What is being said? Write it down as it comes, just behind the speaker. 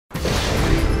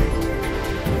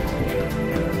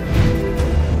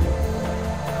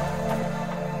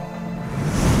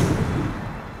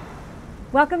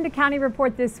Welcome to County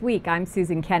Report This Week. I'm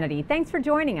Susan Kenedy. Thanks for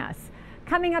joining us.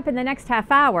 Coming up in the next half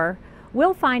hour,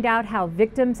 we'll find out how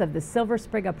victims of the Silver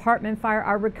Spring apartment fire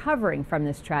are recovering from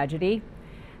this tragedy.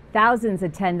 Thousands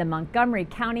attend the Montgomery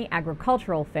County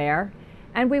Agricultural Fair,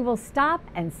 and we will stop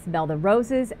and smell the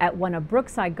roses at one of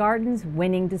Brookside Gardens'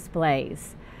 winning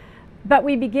displays. But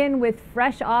we begin with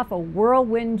fresh off a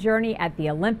whirlwind journey at the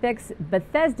Olympics.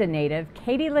 Bethesda native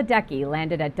Katie Ledecky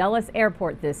landed at Dulles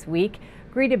Airport this week,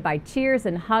 greeted by cheers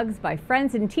and hugs by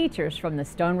friends and teachers from the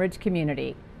Stone Ridge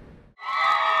community.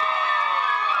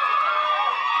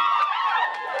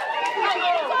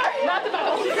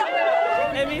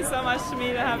 It means so much to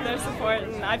me to have their support,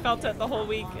 and I felt it the whole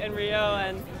week in Rio,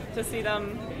 and to see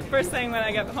them first thing when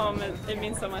I get home, it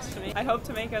means so much to me. I hope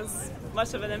to make as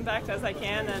much of an impact as I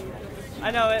can, and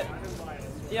I know it.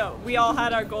 You know, we all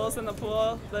had our goals in the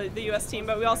pool, the U.S. team,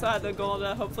 but we also had the goal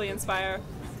to hopefully inspire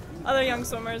other young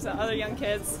swimmers and other young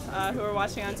kids who are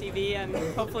watching on TV, and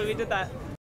hopefully we did that.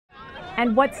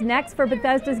 And what's next for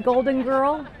Bethesda's Golden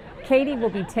Girl? Katie will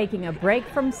be taking a break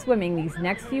from swimming these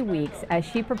next few weeks as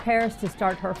she prepares to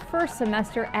start her first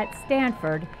semester at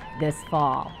Stanford this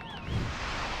fall.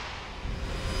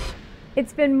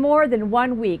 It's been more than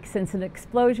 1 week since an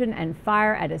explosion and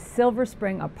fire at a Silver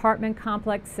Spring apartment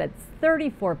complex sent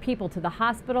 34 people to the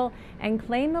hospital and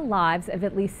claimed the lives of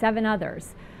at least 7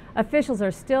 others. Officials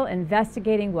are still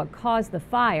investigating what caused the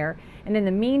fire, and in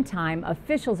the meantime,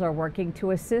 officials are working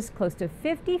to assist close to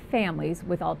 50 families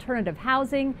with alternative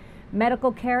housing,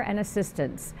 medical care, and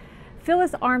assistance.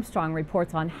 Phyllis Armstrong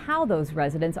reports on how those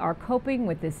residents are coping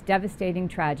with this devastating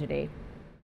tragedy.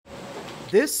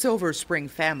 This Silver Spring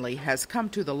family has come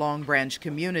to the Long Branch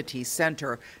Community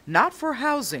Center not for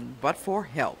housing, but for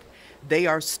help. They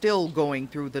are still going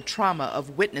through the trauma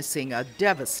of witnessing a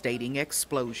devastating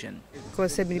explosion.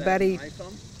 Because everybody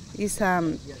is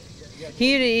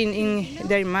here in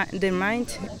their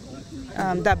mind.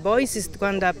 That voice is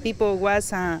when the people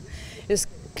was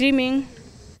screaming.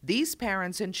 These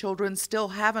parents and children still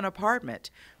have an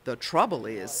apartment. The trouble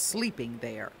is sleeping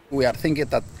there. We are thinking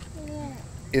that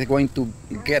it's going to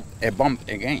get a bump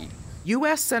again.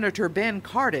 U.S. Senator Ben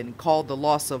Cardin called the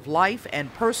loss of life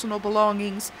and personal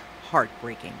belongings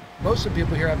heartbreaking. Most of the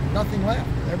people here have nothing left.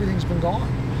 Everything's been gone.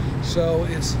 So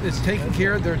it's taking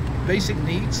care of their basic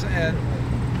needs, and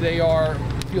they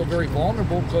feel very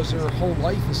vulnerable because their whole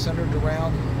life is centered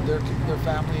around their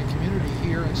family and community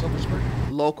here in Silver Spring.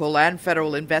 Local and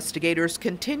federal investigators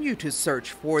continue to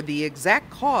search for the exact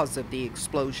cause of the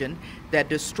explosion that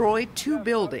destroyed 2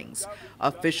 buildings.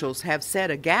 Officials have said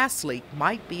a gas leak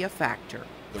might be a factor.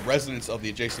 The residents of the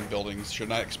adjacent buildings should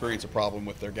not experience a problem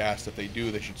with their gas. If they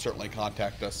do, they should certainly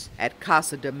contact us. At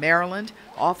Casa de Maryland,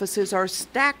 offices are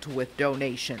stacked with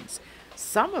donations.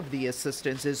 Some of the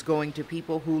assistance is going to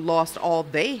people who lost all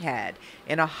they had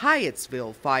in a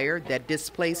Hyattsville fire that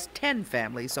displaced 10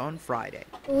 families on Friday.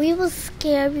 We were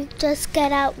scared. We just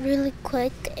got out really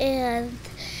quick, and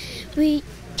we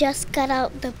just got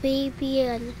out the baby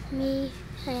and me,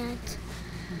 and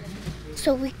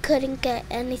so we couldn't get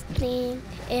anything,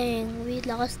 and we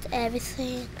lost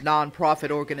everything.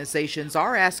 Nonprofit organizations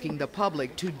are asking the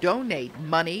public to donate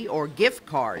money or gift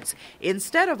cards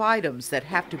instead of items that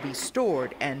have to be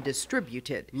stored and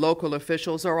distributed. Local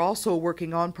officials are also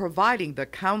working on providing the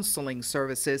counseling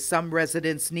services some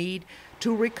residents need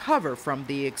to recover from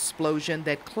the explosion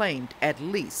that claimed at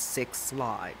least 6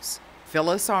 lives.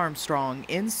 Phyllis Armstrong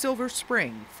in Silver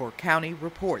Spring for County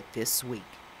Report This Week.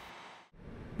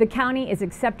 The county is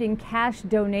accepting cash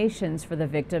donations for the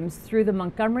victims through the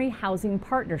Montgomery Housing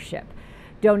Partnership.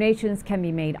 Donations can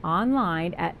be made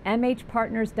online at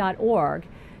mhpartners.org.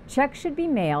 Checks should be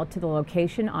mailed to the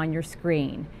location on your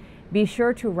screen. Be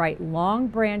sure to write Long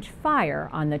Branch Fire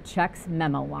on the check's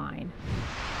memo line.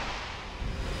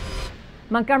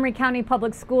 Montgomery County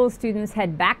Public Schools students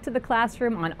head back to the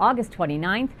classroom on August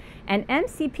 29th, and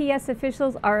MCPS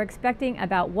officials are expecting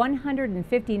about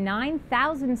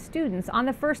 159,000 students on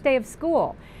the first day of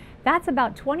school. That's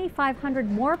about 2,500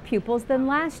 more pupils than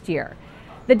last year.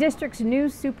 The district's new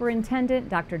superintendent,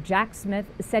 Dr. Jack Smith,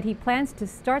 said he plans to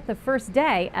start the first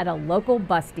day at a local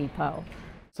bus depot.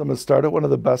 So I'm going to start at one of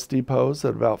the bus depots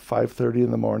at about 5:30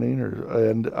 in the morning,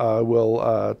 and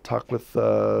we'll talk with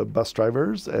bus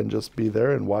drivers and just be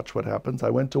there and watch what happens. I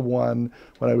went to one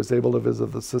when I was able to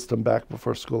visit the system back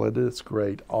before school ended. It's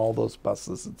great. All those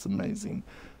buses, it's amazing.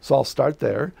 So I'll start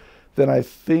there. Then I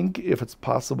think if it's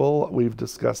possible, we've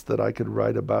discussed that I could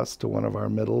ride a bus to one of our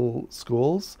middle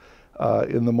schools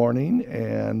in the morning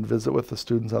and visit with the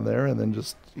students on there, and then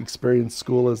just experience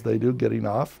school as they do, getting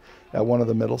off at one of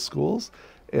the middle schools,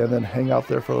 and then hang out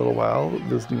there for a little while,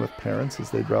 visiting with parents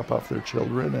as they drop off their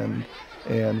children,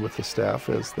 and with the staff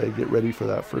as they get ready for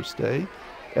that first day,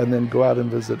 and then go out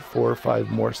and visit 4 or 5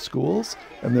 more schools,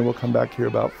 and then we'll come back here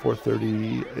about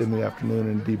 4:30 in the afternoon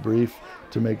and debrief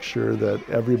to make sure that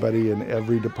everybody in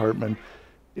every department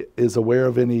is aware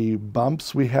of any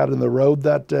bumps we had in the road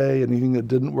that day, anything that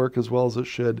didn't work as well as it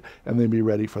should, and then be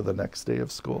ready for the next day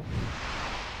of school.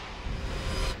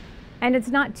 And it's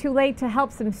not too late to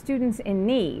help some students in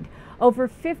need. Over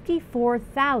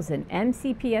 54,000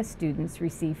 MCPS students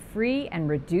receive free and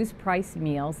reduced price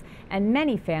meals, and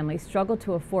many families struggle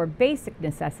to afford basic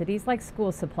necessities like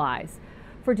school supplies.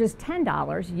 For just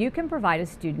 $10, you can provide a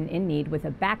student in need with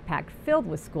a backpack filled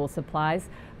with school supplies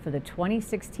for the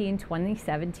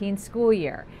 2016-2017 school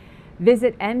year.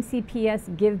 Visit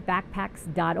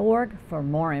mcpsgivebackpacks.org for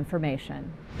more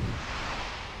information.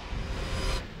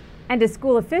 And as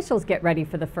school officials get ready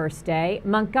for the first day,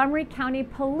 Montgomery County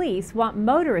Police want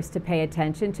motorists to pay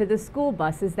attention to the school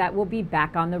buses that will be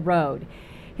back on the road.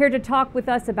 Here to talk with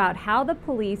us about how the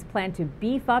police plan to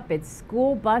beef up its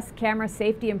school bus camera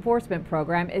safety enforcement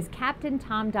program is Captain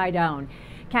Tom Didone.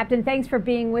 Captain, thanks for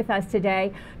being with us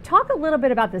today. Talk a little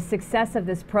bit about the success of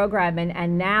this program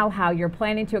and now how you're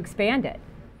planning to expand it.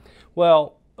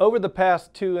 Well, over the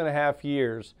past 2.5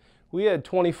 years, we had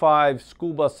 25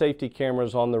 school bus safety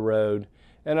cameras on the road,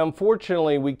 and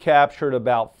unfortunately we captured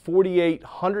about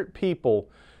 4,800 people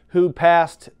who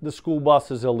passed the school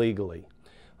buses illegally.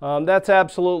 That's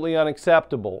absolutely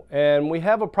unacceptable, and we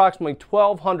have approximately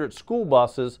 1,200 school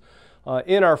buses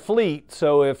in our fleet,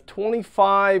 so if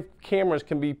 25 cameras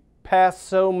can be passed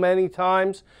so many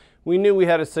times, we knew we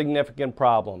had a significant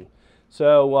problem.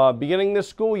 So beginning this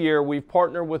school year, we've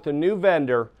partnered with a new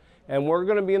vendor, and we're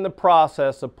going to be in the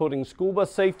process of putting school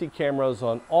bus safety cameras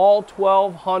on all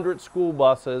 1,200 school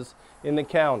buses in the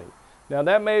county. Now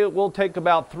that will take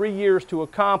about 3 years to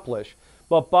accomplish,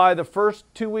 but by the first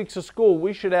 2 weeks of school,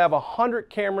 we should have 100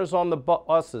 cameras on the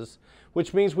buses,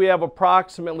 which means we have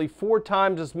approximately 4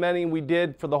 times as many we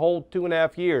did for the whole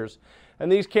 2.5 years.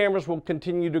 And these cameras will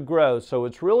continue to grow. So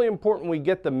it's really important we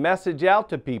get the message out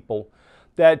to people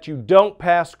that you don't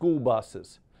pass school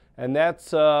buses. And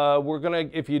that's,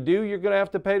 if you do, you're gonna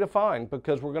have to pay the fine,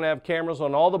 because we're gonna have cameras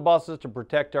on all the buses to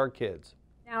protect our kids.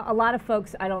 Now, a lot of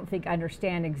folks, I don't think,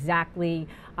 understand exactly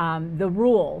the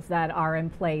rules that are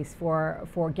in place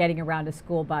for getting around a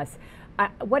school bus.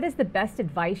 What is the best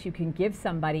advice you can give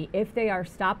somebody if they are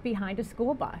stopped behind a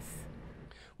school bus?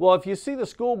 Well, if you see the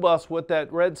school bus with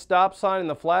that red stop sign and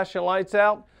the flashing lights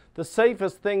out, the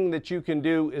safest thing that you can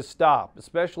do is stop,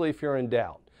 especially if you're in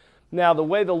doubt. Now, the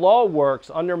way the law works,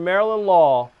 under Maryland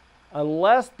law,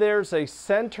 unless there's a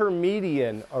center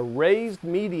median, a raised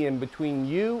median between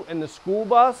you and the school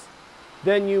bus,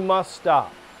 then you must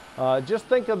stop. Just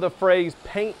think of the phrase,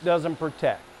 paint doesn't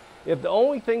protect. If the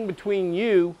only thing between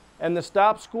you and the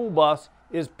stopped school bus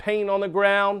is paint on the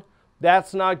ground,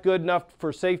 that's not good enough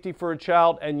for safety for a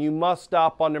child, and you must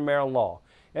stop under Maryland law.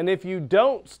 And if you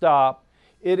don't stop,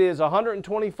 it is a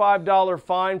 $125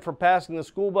 fine for passing the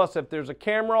school bus if there's a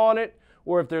camera on it,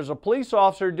 or if there's a police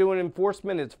officer doing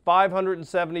enforcement, it's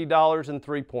 $570 and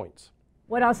 3 points.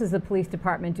 What else is the police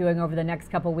department doing over the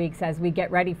next couple weeks as we get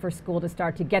ready for school to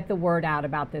start to get the word out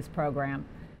about this program?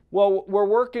 Well, we're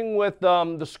working with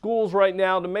the schools right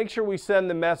now to make sure we send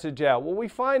the message out. Well, we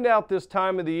find out this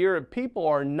time of the year that people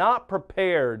are not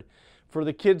prepared for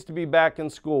the kids to be back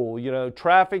in school. You know,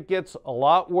 traffic gets a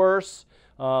lot worse.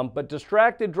 But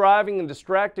distracted driving and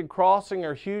distracted crossing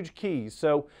are huge keys.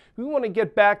 So we want to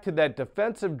get back to that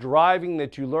defensive driving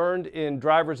that you learned in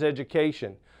driver's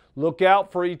education. Look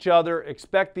out for each other,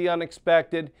 expect the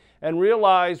unexpected, and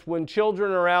realize when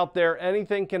children are out there,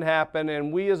 anything can happen,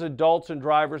 and we as adults and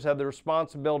drivers have the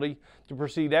responsibility to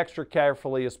proceed extra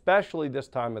carefully, especially this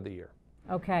time of the year.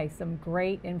 Okay, some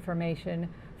great information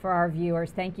for our viewers.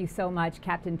 Thank you so much,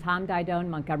 Captain Tom Didone,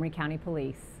 Montgomery County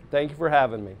Police. Thank you for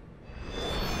having me.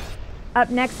 Up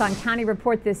next on County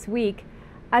Report this week,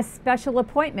 a special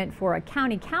appointment for a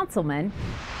county councilman,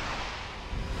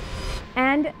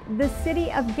 and the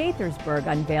city of Gaithersburg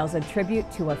unveils a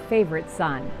tribute to a favorite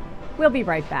son. We'll be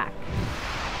right back.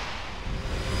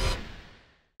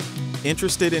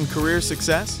 Interested in career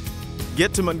success?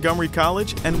 Get to Montgomery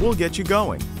College and we'll get you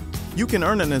going. You can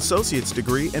earn an associate's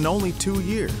degree in only 2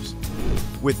 years.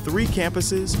 With 3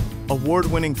 campuses,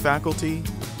 award-winning faculty,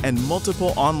 and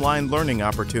multiple online learning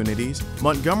opportunities,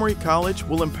 Montgomery College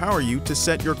will empower you to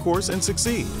set your course and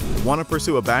succeed. Want to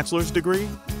pursue a bachelor's degree?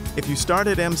 If you start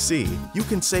at MC, you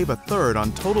can save 1/3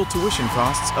 on total tuition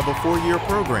costs of a 4-year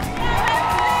program.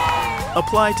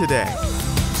 Apply today.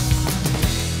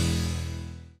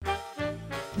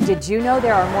 Did you know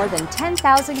there are more than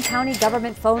 10,000 county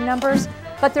government phone numbers?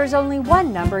 But there's only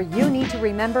one number you need to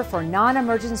remember for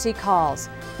non-emergency calls,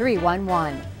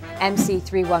 311.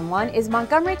 MC311 is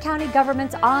Montgomery County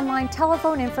government's online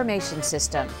telephone information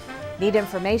system. Need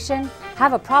information?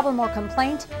 Have a problem or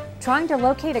complaint? Trying to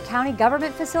locate a county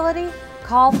government facility?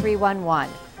 Call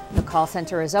 311. The call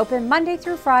center is open Monday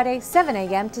through Friday, 7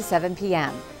 a.m. to 7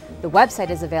 p.m. The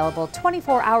website is available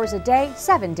 24 hours a day,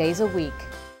 7 days a week.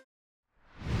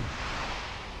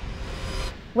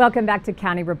 Welcome back to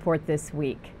County Report this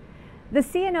week. The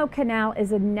C&O Canal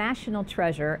is a national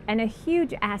treasure and a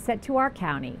huge asset to our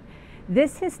county.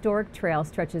 This historic trail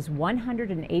stretches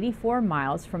 184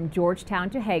 miles from Georgetown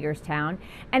to Hagerstown,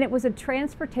 and it was a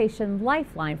transportation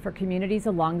lifeline for communities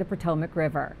along the Potomac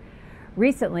River.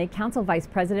 Recently, Council Vice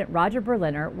President Roger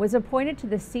Berliner was appointed to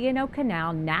the C&O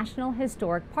Canal National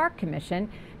Historic Park Commission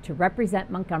to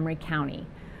represent Montgomery County.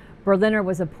 Berliner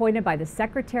was appointed by the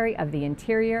Secretary of the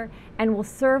Interior and will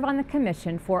serve on the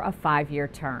commission for a 5-year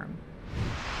term.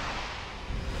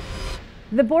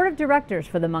 The Board of Directors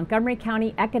for the Montgomery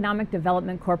County Economic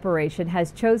Development Corporation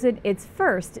has chosen its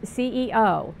first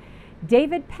CEO.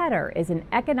 David Petter is an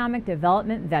economic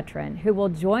development veteran who will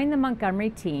join the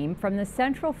Montgomery team from the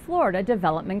Central Florida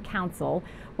Development Council,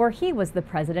 where he was the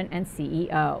president and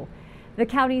CEO. The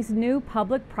county's new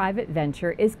public-private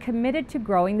venture is committed to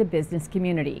growing the business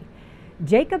community.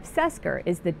 Jacob Sesker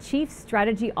is the Chief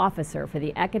Strategy Officer for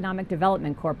the Economic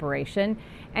Development Corporation,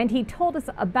 and he told us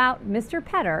about Mr.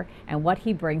 Petter and what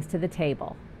he brings to the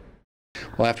table.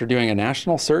 Well, after doing a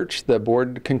national search, the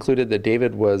board concluded that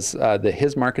David was, that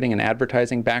his marketing and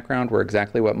advertising background were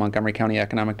exactly what Montgomery County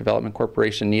Economic Development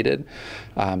Corporation needed.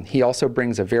 He also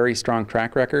brings a very strong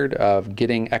track record of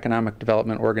getting economic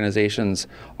development organizations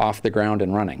off the ground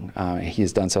and running.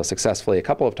 He's done so successfully a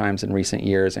couple of times in recent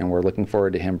years, and we're looking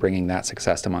forward to him bringing that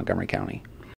success to Montgomery County.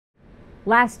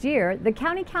 Last year, the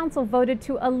County Council voted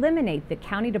to eliminate the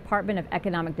County Department of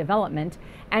Economic Development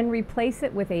and replace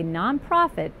it with a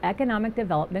nonprofit economic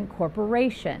development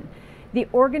corporation. The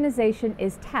organization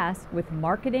is tasked with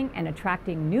marketing and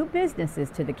attracting new businesses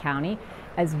to the county,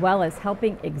 as well as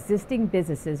helping existing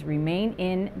businesses remain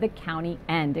in the county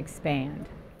and expand.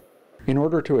 In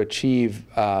order to achieve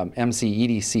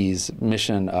MCEDC's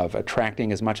mission of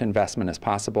attracting as much investment as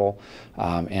possible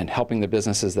and helping the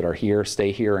businesses that are here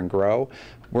stay here and grow,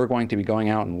 we're going to be going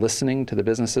out and listening to the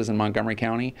businesses in Montgomery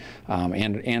County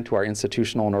and to our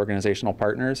institutional and organizational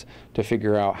partners to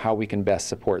figure out how we can best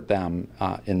support them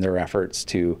in their efforts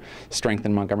to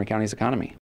strengthen Montgomery County's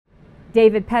economy.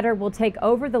 David Petter will take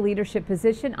over the leadership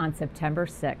position on September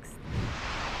 6th.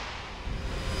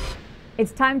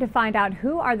 It's time to find out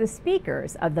who are the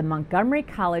speakers of the Montgomery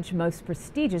College most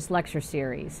prestigious lecture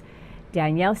series.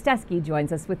 Danielle Stesky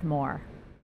joins us with more.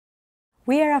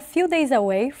 We are a few days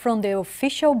away from the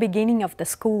official beginning of the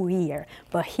school year,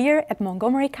 but here at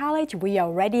Montgomery College we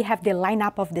already have the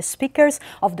lineup of the speakers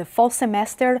of the fall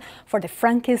semester for the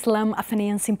Frank Islam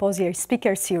Athenaeum Symposium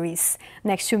Speaker Series.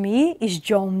 Next to me is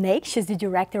John Nake, she's the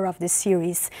director of the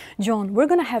series. John, we're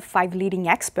going to have 5 leading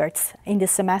experts in the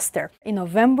semester. In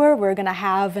November, we're going to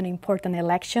have an important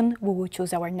election. We will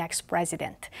choose our next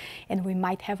president, and we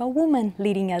might have a woman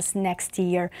leading us next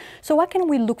year. So what can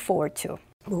we look forward to?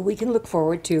 Well, we can look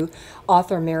forward to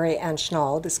author Mary Ann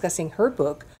Schnall discussing her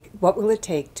book, What Will It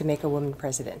Take to Make a Woman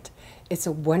President? It's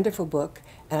a wonderful book,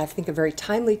 and I think a very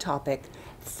timely topic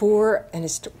for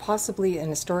possibly an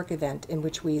historic event in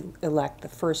which we elect the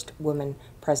first woman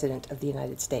president of the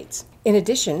United States. In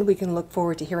addition, we can look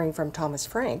forward to hearing from Thomas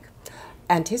Frank,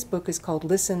 and his book is called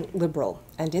Listen Liberal.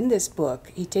 And in this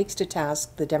book, he takes to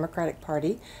task the Democratic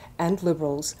Party and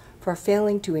liberals for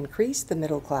failing to increase the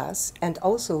middle class and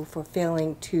also for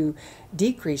failing to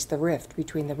decrease the rift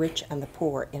between the rich and the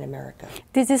poor in America.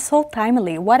 This is so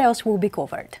timely. What else will be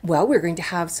covered? Well, we're going to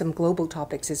have some global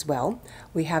topics as well.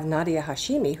 We have Nadia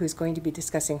Hashimi, who's going to be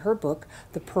discussing her book,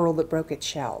 The Pearl That Broke Its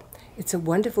Shell. It's a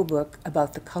wonderful book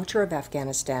about the culture of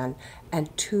Afghanistan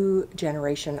and 2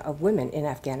 generations of women in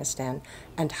Afghanistan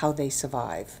and how they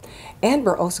survive. And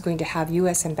we're also going to have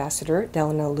U.S. Ambassador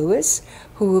Delano Lewis,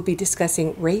 who will be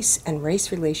discussing race and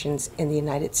race relations in the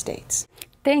United States.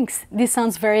 Thanks. This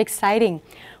sounds very exciting.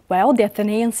 Well, the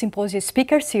Athenaeum Symposium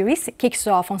Speaker Series kicks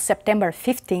off on September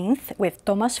 15th with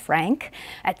Thomas Frank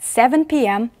at 7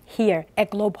 p.m. here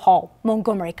at Globe Hall,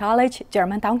 Montgomery College,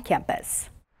 Germantown campus.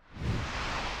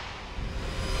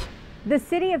 The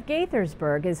city of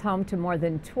Gaithersburg is home to more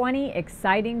than 20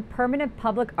 exciting permanent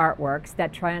public artworks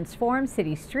that transform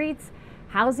city streets,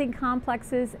 housing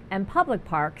complexes, and public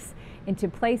parks into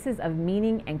places of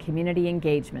meaning and community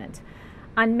engagement.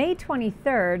 On May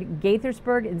 23rd,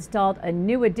 Gaithersburg installed a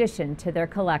new addition to their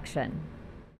collection.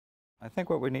 I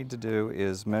think what we need to do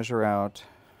is measure out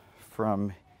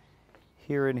from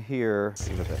here and here.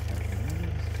 See what that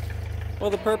Well,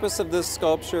 the purpose of this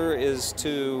sculpture is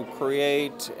to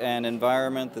create an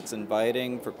environment that's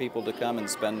inviting for people to come and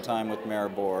spend time with Mayor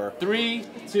Bohr. 3,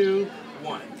 2,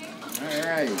 1.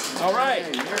 All right.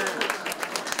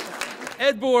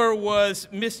 Ed Bohr was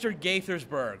Mr.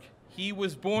 Gaithersburg. He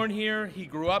was born here, he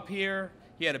grew up here,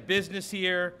 he had a business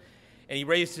here, and he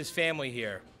raised his family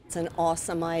here. It's an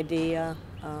awesome idea,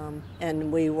 and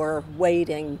we were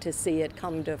waiting to see it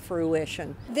come to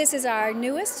fruition. This is our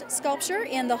newest sculpture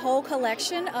in the whole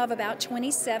collection of about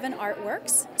 27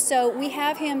 artworks. So we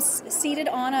have him seated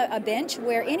on a bench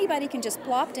where anybody can just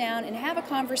plop down and have a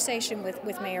conversation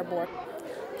with Mayor Bohr.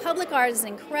 Public art is an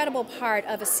incredible part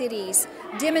of a city's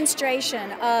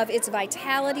demonstration of its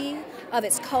vitality, of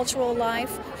its cultural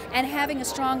life, and having a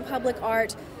strong public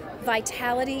art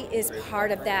vitality is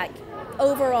part of that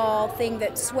overall thing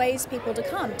that sways people to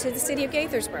come to the city of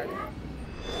Gaithersburg.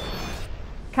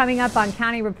 Coming up on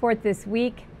County Report this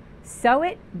week, sow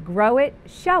it, grow it,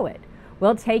 show it.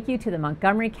 We'll take you to the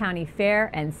Montgomery County Fair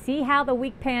and see how the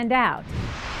week panned out.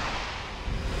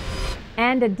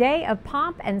 And a day of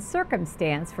pomp and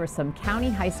circumstance for some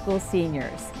county high school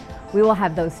seniors. We will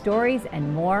have those stories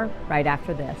and more right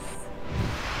after this.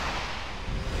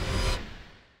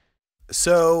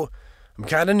 So, I'm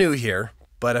kind of new here,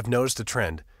 but I've noticed a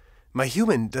trend. My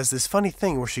human does this funny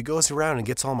thing where she goes around and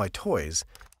gets all my toys,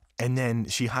 and then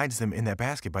she hides them in that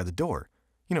basket by the door.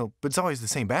 You know, but it's always the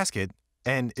same basket,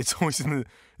 and it's always in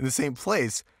the same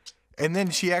place. And then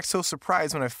she acts so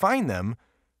surprised when I find them,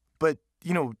 but,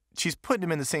 you know, she's putting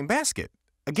them in the same basket.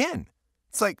 Again.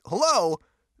 It's like, hello,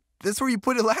 that's where you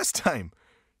put it last time.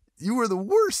 You were the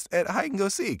worst at hide and go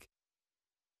seek.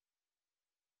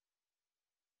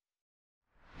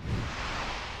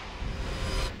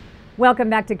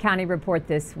 Welcome back to County Report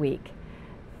this week.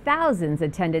 Thousands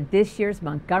attended this year's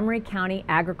Montgomery County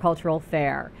Agricultural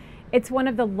Fair. It's one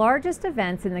of the largest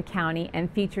events in the county and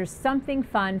features something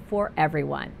fun for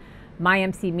everyone.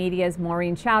 MyMC Media's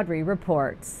Maureen Chowdhury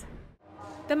reports.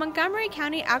 The Montgomery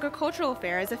County Agricultural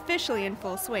Fair is officially in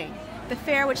full swing. The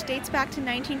fair, which dates back to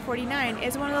 1949,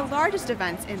 is one of the largest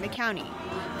events in the county.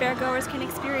 Fairgoers can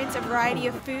experience a variety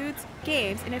of foods,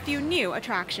 games, and a few new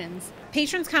attractions.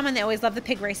 Patrons come and they always love the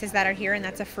pig races that are here, and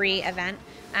that's a free event.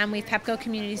 We have Pepco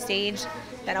Community Stage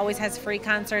that always has free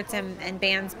concerts and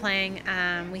bands playing.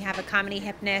 We have a comedy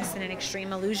hypnotist and an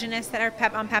extreme illusionist that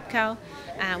are on Pepco.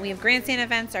 We have grandstand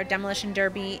events, our demolition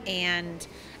derby, and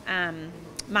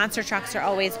monster trucks are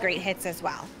always great hits as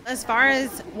well. As far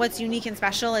as what's unique and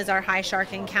special is our high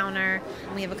shark encounter.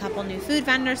 We have a couple new food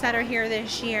vendors that are here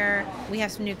this year. We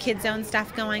have some new Kid Zone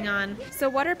stuff going on. So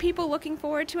what are people looking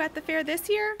forward to at the fair this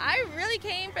year? I really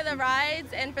came for the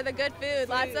rides and for the good food.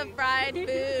 Lots of fried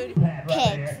food.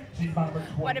 Pigs.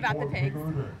 What about the pigs?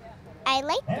 I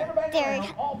like them. They're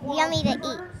yummy to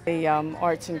eat. The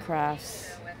arts and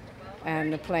crafts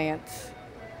and the plants.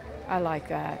 I like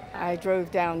that. I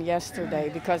drove down yesterday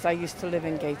because I used to live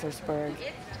in Gaithersburg.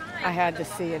 I had to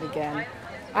see it again.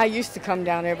 I used to come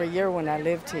down every year when I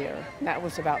lived here. That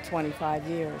was about 25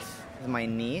 years. My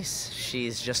niece,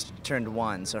 she's just turned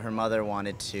 1, so her mother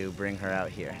wanted to bring her out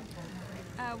here.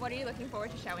 What are you looking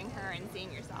forward to showing her and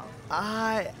seeing yourself?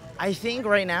 I think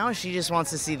right now she just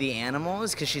wants to see the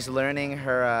animals because she's learning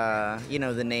her,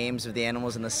 the names of the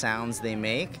animals and the sounds they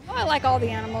make. Well, I like all the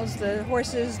animals, the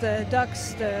horses, the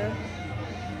ducks, the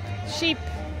sheep,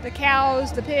 the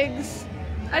cows, the pigs.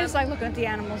 I just like looking at the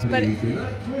animals. But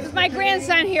with my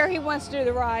grandson here, he wants to do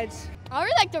the rides. I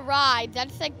really like the rides. I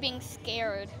just like being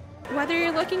scared. Whether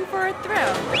you're looking for a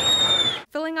thrill,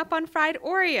 filling up on fried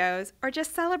Oreos, or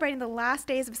just celebrating the last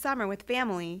days of summer with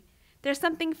family, there's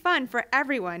something fun for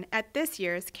everyone at this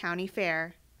year's county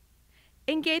fair.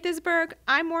 In Gaithersburg,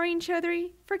 I'm Maureen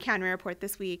Chowdhury for County Report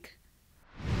This Week.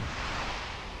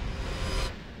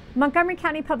 Montgomery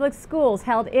County Public Schools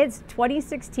held its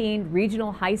 2016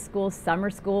 Regional High School Summer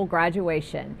School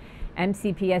graduation.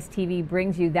 MCPS TV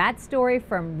brings you that story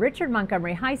from Richard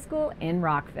Montgomery High School in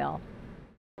Rockville.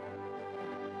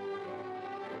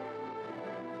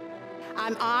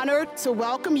 I'm honored to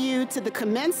welcome you to the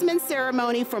commencement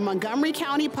ceremony for Montgomery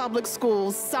County Public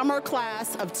Schools Summer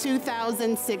Class of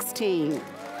 2016.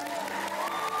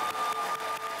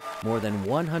 More than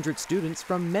 100 students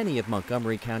from many of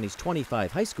Montgomery County's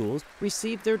 25 high schools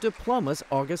received their diplomas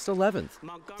August 11th.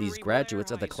 These graduates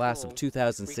of the class of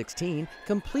 2016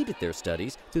 completed their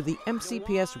studies through the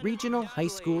MCPS Regional High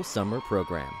School Summer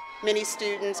Program. Many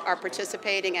students are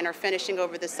participating and are finishing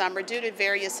over the summer due to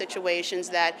various situations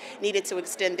that needed to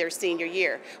extend their senior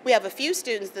year. We have a few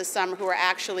students this summer who are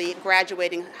actually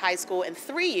graduating high school in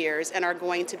 3 years and are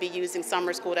going to be using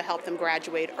summer school to help them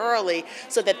graduate early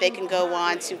so that they can go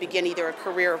on to begin either a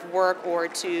career of work or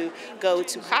to go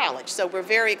to college. So we're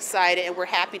very excited and we're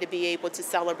happy to be able to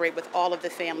celebrate with all of the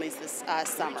families this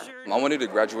summer. I wanted to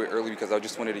graduate early because I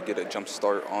just wanted to get a jump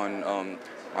start on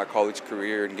my college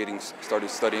career and getting started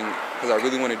studying because I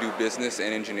really want to do business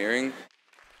and engineering.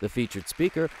 The featured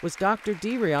speaker was Dr.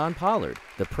 DeReon Pollard,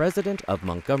 the president of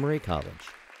Montgomery College.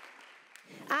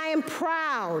 I am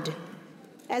proud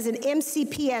as an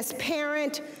MCPS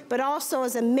parent, but also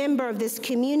as a member of this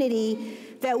community,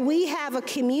 that we have a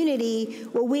community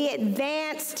where we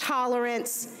advance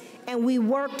tolerance and we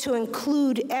work to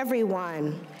include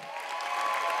everyone.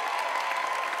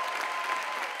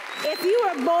 If you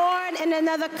were born in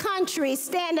another country,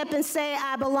 stand up and say,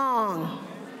 I belong.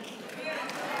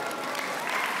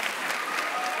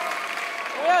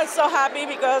 We are so happy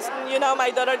because, you know, my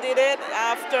daughter did it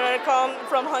after come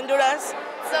from Honduras.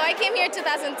 So I came here in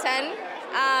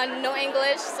 2010, no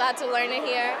English, so I had to learn it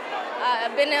here.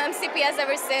 I've been in MCPS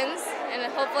ever since,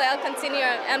 and hopefully I'll continue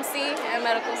at MC and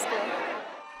medical school.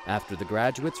 After the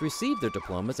graduates received their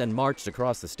diplomas and marched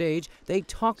across the stage, they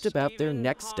talked about their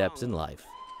next steps in life.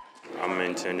 I'm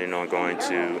intending on going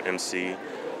to MC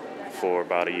for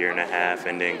about 1.5 years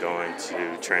and then going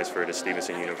to transfer to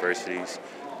Stevenson Universities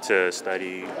to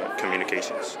study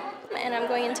communications. And I'm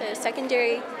going into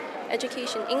secondary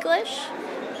education English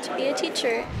to be a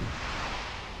teacher.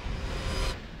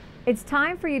 It's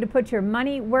time for you to put your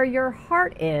money where your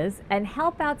heart is and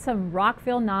help out some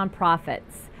Rockville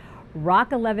nonprofits.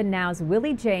 Rock 11 Now's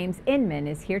Willie James Inman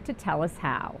is here to tell us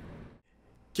how.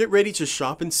 Get ready to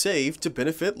shop and save to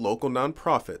benefit local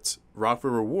nonprofits.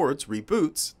 Rockville Rewards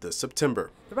reboots this September.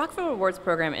 The Rockville Rewards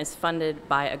program is funded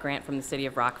by a grant from the City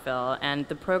of Rockville, and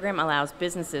the program allows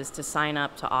businesses to sign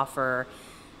up to offer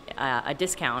a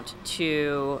discount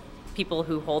to people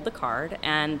who hold the card,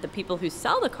 and the people who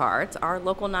sell the cards are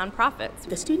local nonprofits.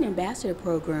 The Student Ambassador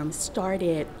program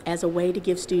started as a way to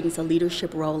give students a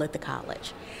leadership role at the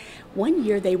college. One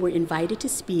year they were invited to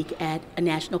speak at a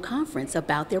national conference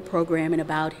about their program and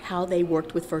about how they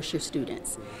worked with first-year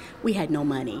students. We had no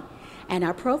money, and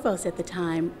our provost at the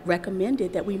time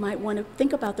recommended that we might want to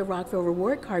think about the Rockville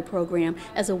Reward Card program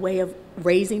as a way of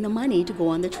raising the money to go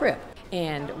on the trip.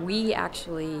 And we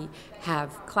actually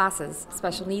have classes,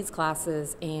 special needs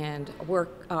classes, and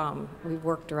we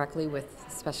work directly with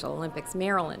Special Olympics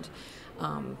Maryland.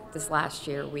 This last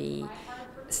year we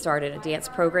started a dance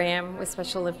program with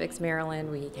Special Olympics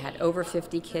Maryland. We had over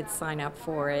 50 kids sign up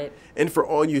for it. And for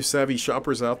all you savvy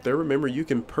shoppers out there, remember you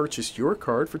can purchase your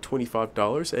card for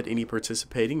 $25 at any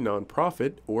participating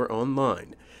nonprofit or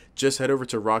online. Just head over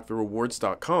to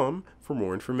rockvillerewards.com for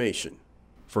more information.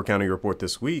 For County Report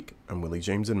This Week, I'm Willie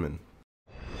James Inman.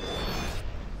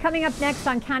 Coming up next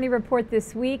on County Report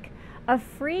This Week, a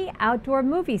free outdoor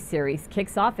movie series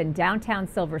kicks off in downtown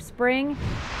Silver Spring.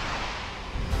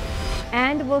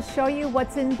 And we'll show you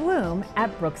what's in bloom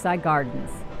at Brookside Gardens.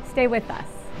 Stay with us.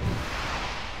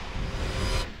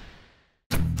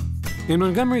 In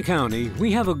Montgomery County,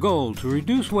 we have a goal to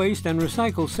reduce waste and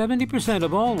recycle 70%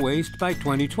 of all waste by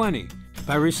 2020.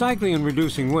 By recycling and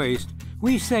reducing waste,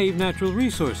 we save natural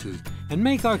resources and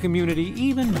make our community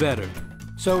even better.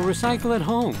 So recycle at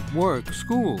home, work,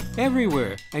 school,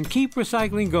 everywhere, and keep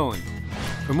recycling going.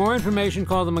 For more information,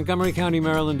 call the Montgomery County,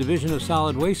 Maryland Division of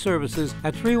Solid Waste Services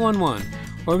at 311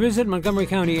 or visit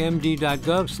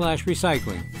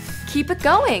montgomerycountymd.gov/recycling. Keep it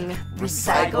going.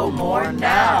 Recycle more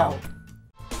now.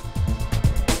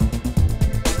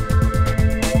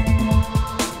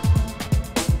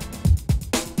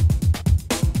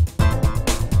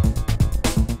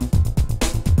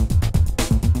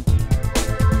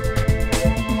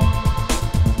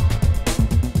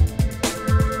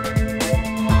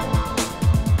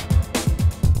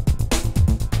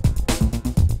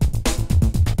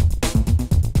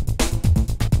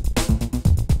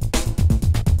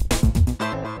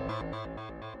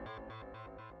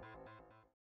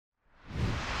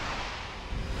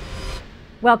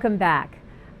 Welcome back.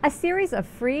 A series of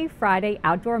free Friday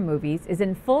outdoor movies is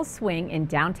in full swing in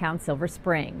downtown Silver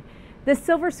Spring. The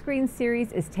Silver Screen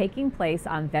series is taking place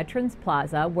on Veterans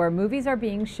Plaza, where movies are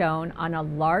being shown on a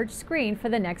large screen for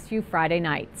the next few Friday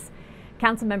nights.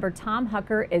 Councilmember Tom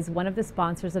Hucker is one of the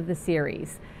sponsors of the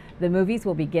series. The movies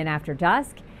will begin after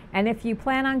dusk, and if you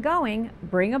plan on going,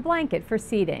 bring a blanket for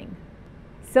seating.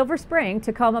 Silver Spring,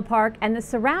 Tacoma Park, and the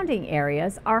surrounding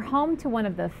areas are home to one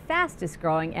of the fastest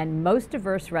growing and most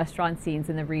diverse restaurant scenes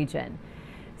in the region.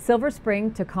 Silver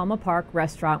Spring Tacoma Park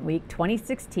Restaurant Week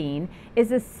 2016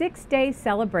 is a 6-day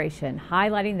celebration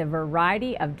highlighting the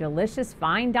variety of delicious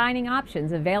fine dining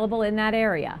options available in that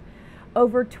area.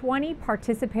 Over 20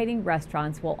 participating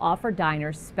restaurants will offer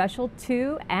diners special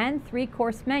 2- and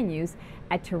 3-course menus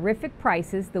at terrific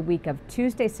prices the week of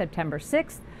Tuesday, September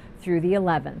 6th through the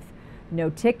 11th. No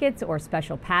tickets or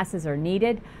special passes are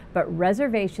needed, but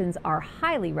reservations are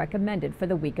highly recommended for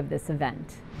the week of this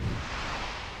event.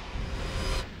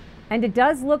 And it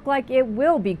does look like it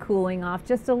will be cooling off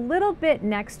just a little bit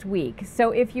next week.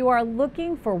 So if you are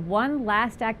looking for one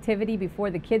last activity before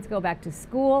the kids go back to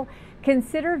school,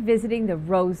 consider visiting the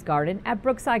Rose Garden at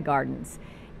Brookside Gardens.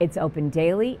 It's open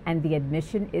daily and the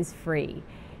admission is free.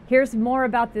 Here's more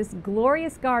about this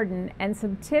glorious garden and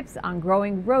some tips on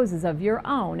growing roses of your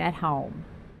own at home.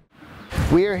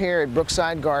 We are here at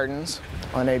Brookside Gardens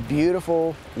on a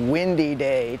beautiful windy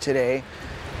day today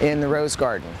in the Rose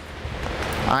Garden.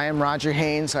 I am Roger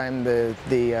Haynes. I'm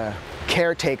the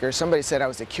caretaker. Somebody said I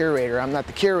was the curator. I'm not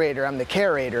the curator, I'm the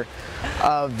curator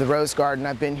of the Rose Garden.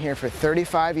 I've been here for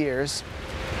 35 years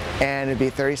and it'll be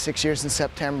 36 years in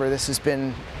September. This has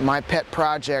been my pet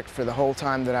project for the whole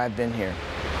time that I've been here.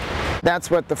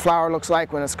 That's what the flower looks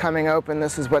like when it's coming open.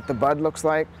 This is what the bud looks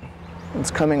like.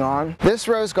 It's coming on. This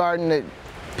Rose Garden that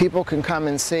people can come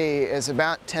and see is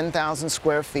about 10,000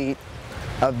 square feet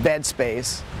of bed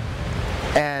space.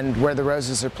 And where the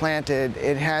roses are planted,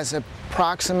 it has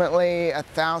approximately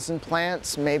 1,000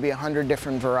 plants, maybe 100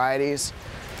 different varieties.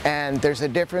 And there's a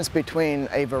difference between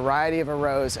a variety of a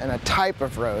rose and a type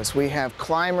of rose. We have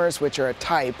climbers, which are a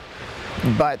type,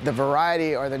 but the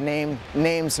variety are the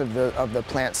names of the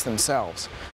plants themselves.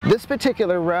 This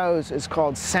particular rose is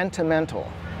called Sentimental,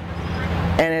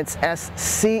 and it's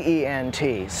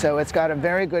S-C-E-N-T, so it's got a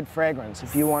very good fragrance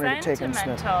if you wanted to take and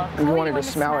smell it. You wanted to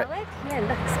smell it? Yeah,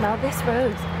 look, smell this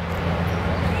rose.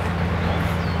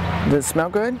 Does it smell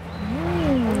good?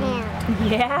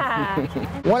 Yeah.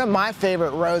 One of my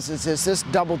favorite roses is this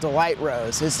Double Delight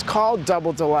rose. It's called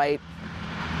Double Delight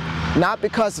not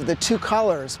because of the two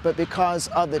colors, but because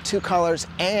of the two colors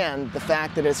and the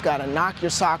fact that it's got a knock your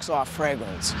socks off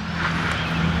fragrance.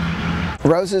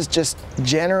 Roses, just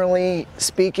generally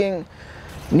speaking,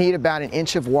 need about 1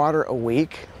 inch of water a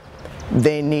week.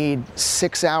 They need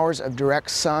 6 hours of direct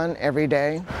sun every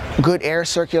day, good air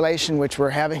circulation, which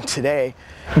we're having today.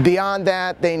 Beyond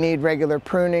that, they need regular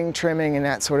pruning, trimming, and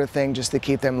that sort of thing just to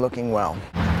keep them looking well.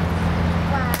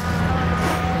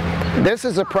 This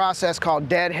is a process called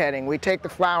deadheading. We take the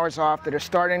flowers off that are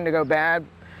starting to go bad.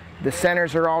 The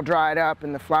centers are all dried up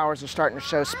and the flowers are starting to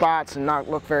show spots and not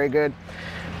look very good.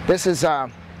 This is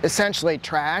essentially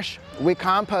trash. We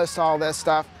compost all this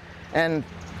stuff, and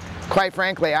quite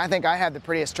frankly, I think I have the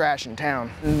prettiest trash in town.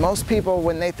 Most people,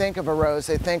 when they think of a rose,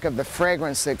 they think of the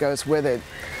fragrance that goes with it.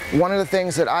 One of the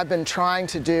things that I've been trying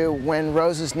to do when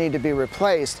roses need to be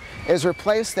replaced is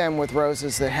replace them with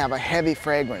roses that have a heavy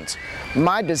fragrance.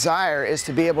 My desire is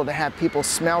to be able to have people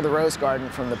smell the rose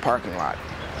garden from the parking lot.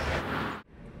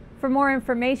 For more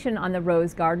information on the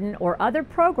Rose Garden or other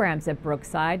programs at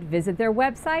Brookside, visit their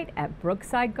website at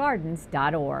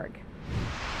brooksidegardens.org.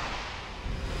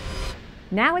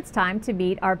 Now it's time to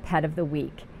meet our Pet of the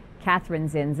Week. Catherine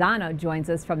Zanzano joins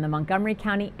us from the Montgomery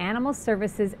County Animal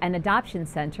Services and Adoption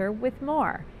Center with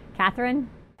more. Catherine?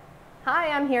 Hi,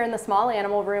 I'm here in the small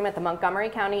animal room at the Montgomery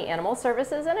County Animal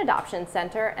Services and Adoption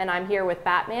Center, and I'm here with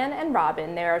Batman and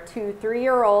Robin. They are 2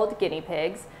 3-year-old guinea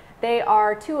pigs. They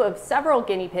are 2 of several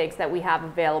guinea pigs that we have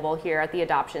available here at the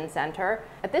Adoption Center.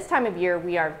 At this time of year,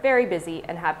 we are very busy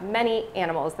and have many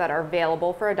animals that are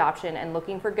available for adoption and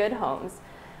looking for good homes.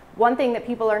 One thing that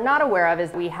people are not aware of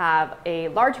is we have a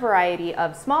large variety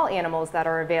of small animals that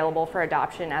are available for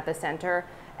adoption at the center.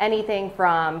 Anything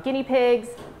from guinea pigs,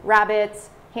 rabbits,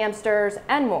 hamsters,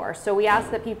 and more. So we ask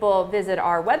that people visit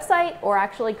our website or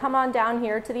actually come on down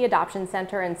here to the Adoption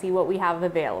Center and see what we have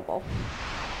available.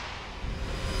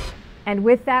 And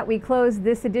with that, we close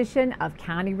this edition of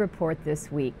County Report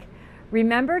This Week.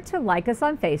 Remember to like us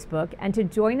on Facebook and to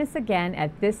join us again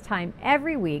at this time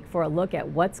every week for a look at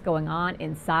what's going on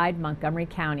inside Montgomery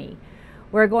County.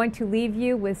 We're going to leave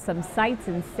you with some sights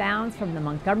and sounds from the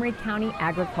Montgomery County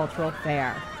Agricultural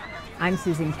Fair. I'm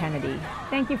Susan Kenedy.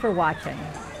 Thank you for watching.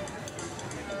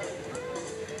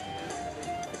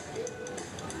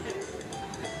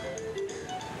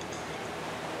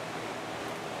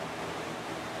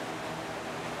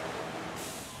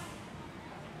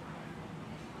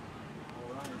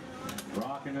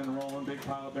 Rocking and rolling, big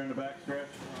pile up there in the back stretch.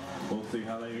 We'll see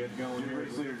how they get going here.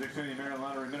 Race leaders, Xfinity, Maryland,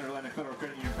 Lottery, Mid-Atlantic Federal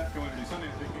Credit